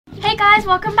Hey guys,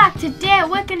 welcome back. Today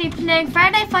we're going to be playing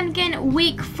Friday Night Funkin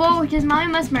week 4, which is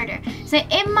Mommy Must Murder. So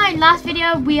in my last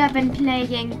video, we have been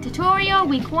playing tutorial,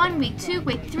 week 1, week 2,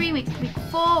 week 3, week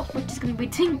 4, which is going to be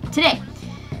today.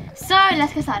 So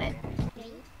let's get started.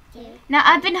 Now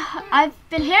I've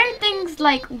been hearing things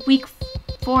like week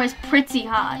 4 is pretty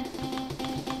hard.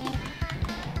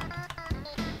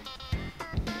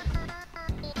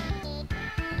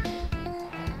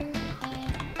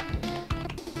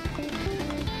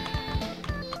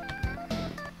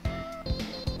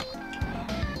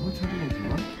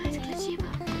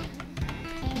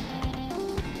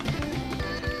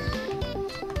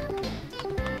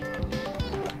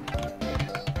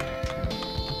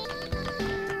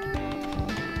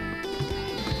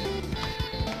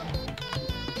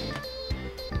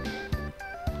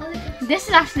 This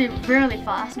is actually really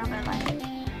fast, not gonna lie.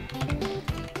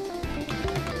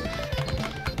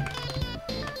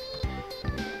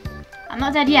 I'm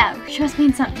not dead yet, which must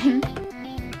mean something.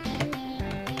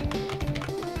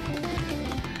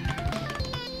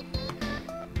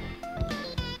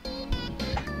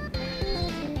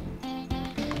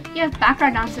 You have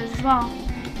background dancers as well.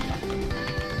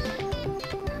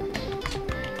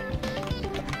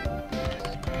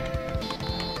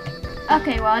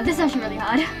 Okay, well, this is actually really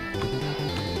hard.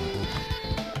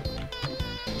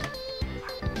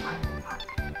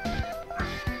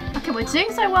 Okay, we're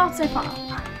doing so well so far.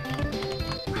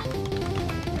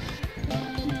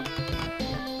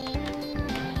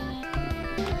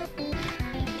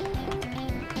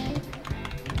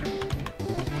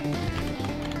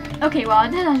 Okay, well,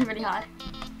 this is actually really hard.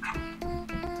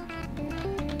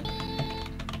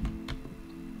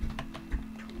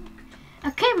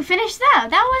 Okay, we finished that.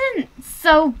 That wasn't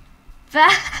so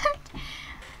bad.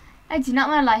 I do not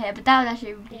want to lie here, but that was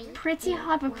actually pretty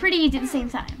hard, but pretty easy at the same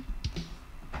time.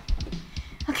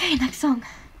 Okay, next song.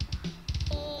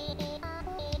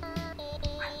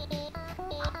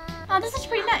 Oh, this is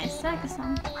pretty nice. I like this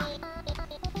song.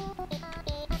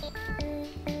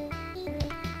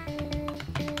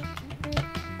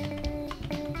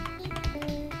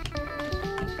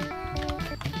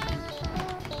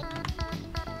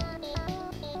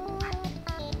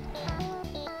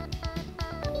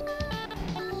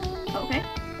 Okay.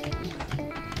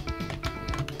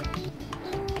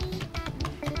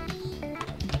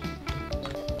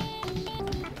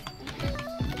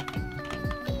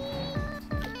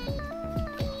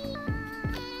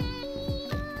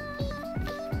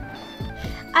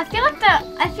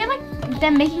 I feel like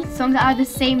they're making songs that are the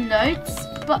same notes,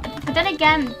 but then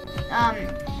again,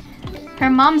 her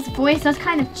mom's voice does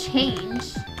kind of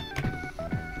change.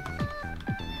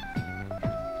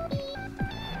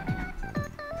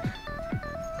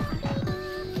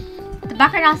 The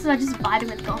background dancers are just vibing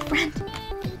with girlfriend.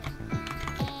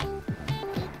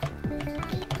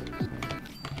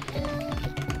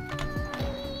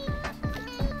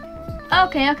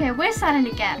 Okay, we're starting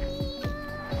to get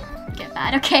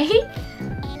bad. Okay,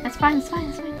 that's fine. That's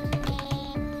fine.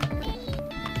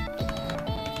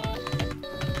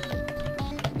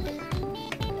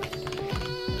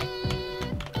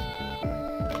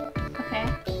 Okay.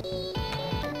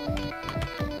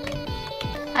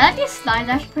 I like these slides.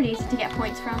 They're actually pretty easy to get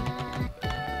points from.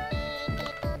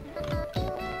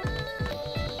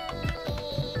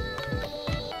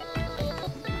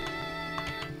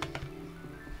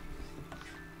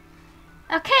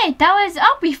 Okay, that was,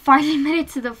 oh, we finally made it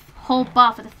to the whole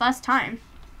bar for the first time.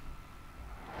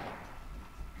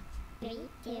 3,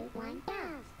 2, 1,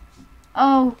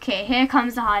 go. Okay, here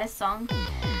comes the hardest song.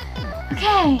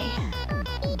 Okay.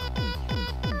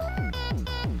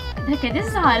 Okay, this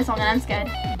is the hardest song and I'm scared.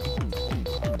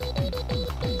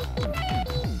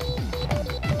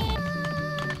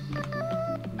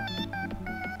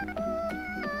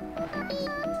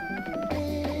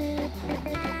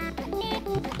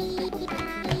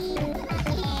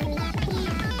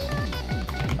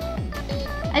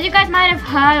 As you guys might have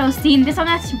heard or seen, this song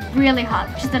that's really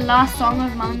hard, which is the last song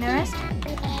of Among the Rest.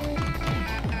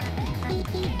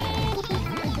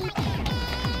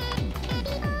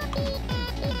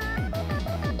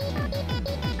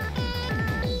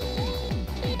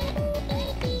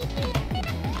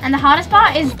 And the hardest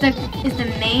part is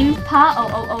the main part.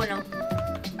 Oh no.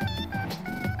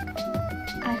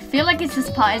 I feel like it's this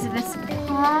part. Is it this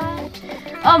part?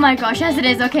 Oh my gosh, yes it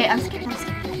is. Okay, I'm scared.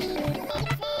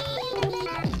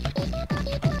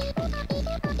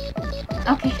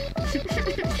 Okay.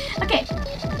 Okay.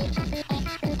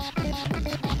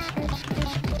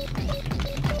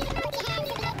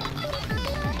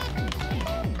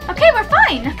 Okay, we're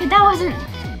fine. Okay, that wasn't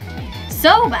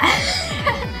so bad.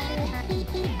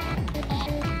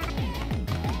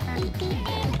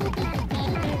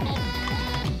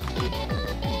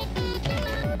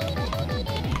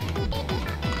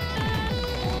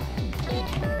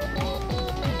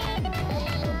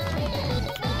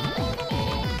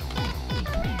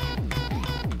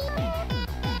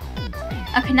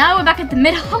 Okay, now we're back at the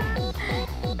middle.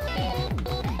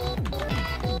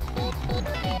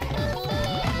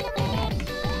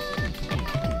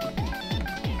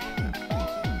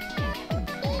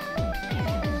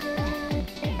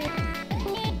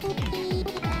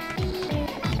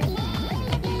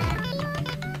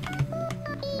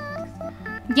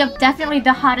 Yep, definitely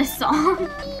the hottest song.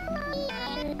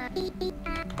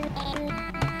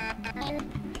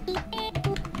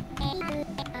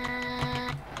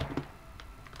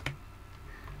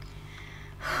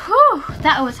 Whew,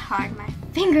 that was hard. My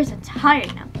fingers are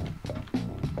tired now.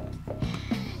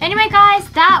 Anyway, guys,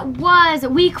 that was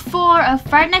week 4 of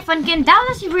Friday Night Funkin. That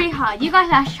was actually really hard. You guys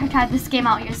actually try this game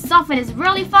out yourself. It is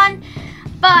really fun.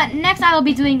 But next I will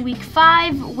be doing week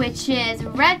 5, which is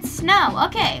Red Snow.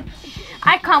 Okay.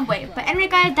 I can't wait. But anyway,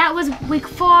 guys, that was week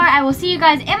 4. I will see you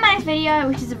guys in my next video,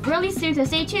 which is really soon, so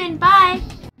stay tuned. Bye!